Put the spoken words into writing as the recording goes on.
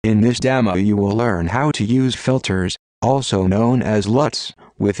In this demo you will learn how to use filters, also known as LUTs,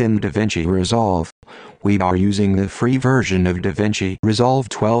 within DaVinci Resolve. We are using the free version of DaVinci Resolve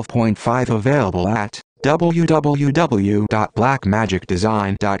 12.5 available at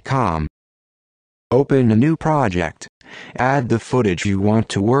www.blackmagicdesign.com. Open a new project. Add the footage you want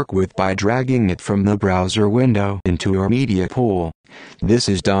to work with by dragging it from the browser window into your media pool. This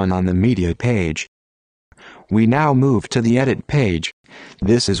is done on the media page. We now move to the edit page.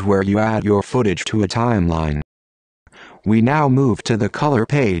 This is where you add your footage to a timeline. We now move to the color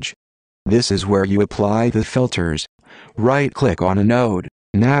page. This is where you apply the filters. Right-click on a node,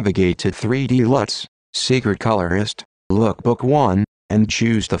 navigate to 3D LUTs, Secret Colorist, Lookbook 1, and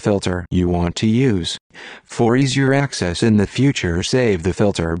choose the filter you want to use. For easier access in the future, save the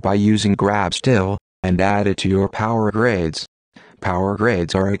filter by using Grab Still, and add it to your power grades. Power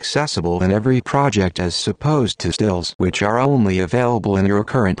grades are accessible in every project as opposed to stills, which are only available in your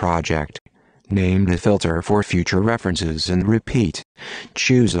current project. Name the filter for future references and repeat.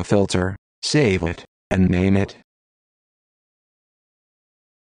 Choose a filter, save it, and name it.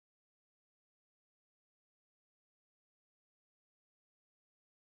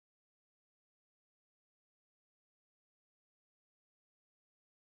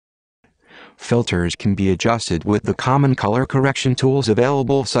 Filters can be adjusted with the common color correction tools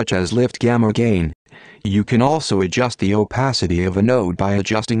available such as lift, gamma, gain. You can also adjust the opacity of a node by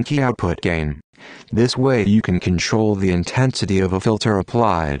adjusting key output gain. This way you can control the intensity of a filter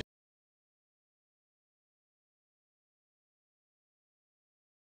applied.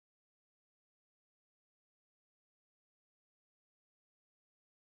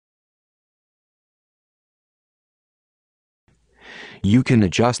 You can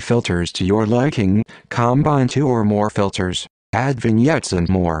adjust filters to your liking, combine two or more filters, add vignettes and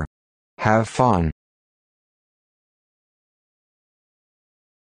more. Have fun!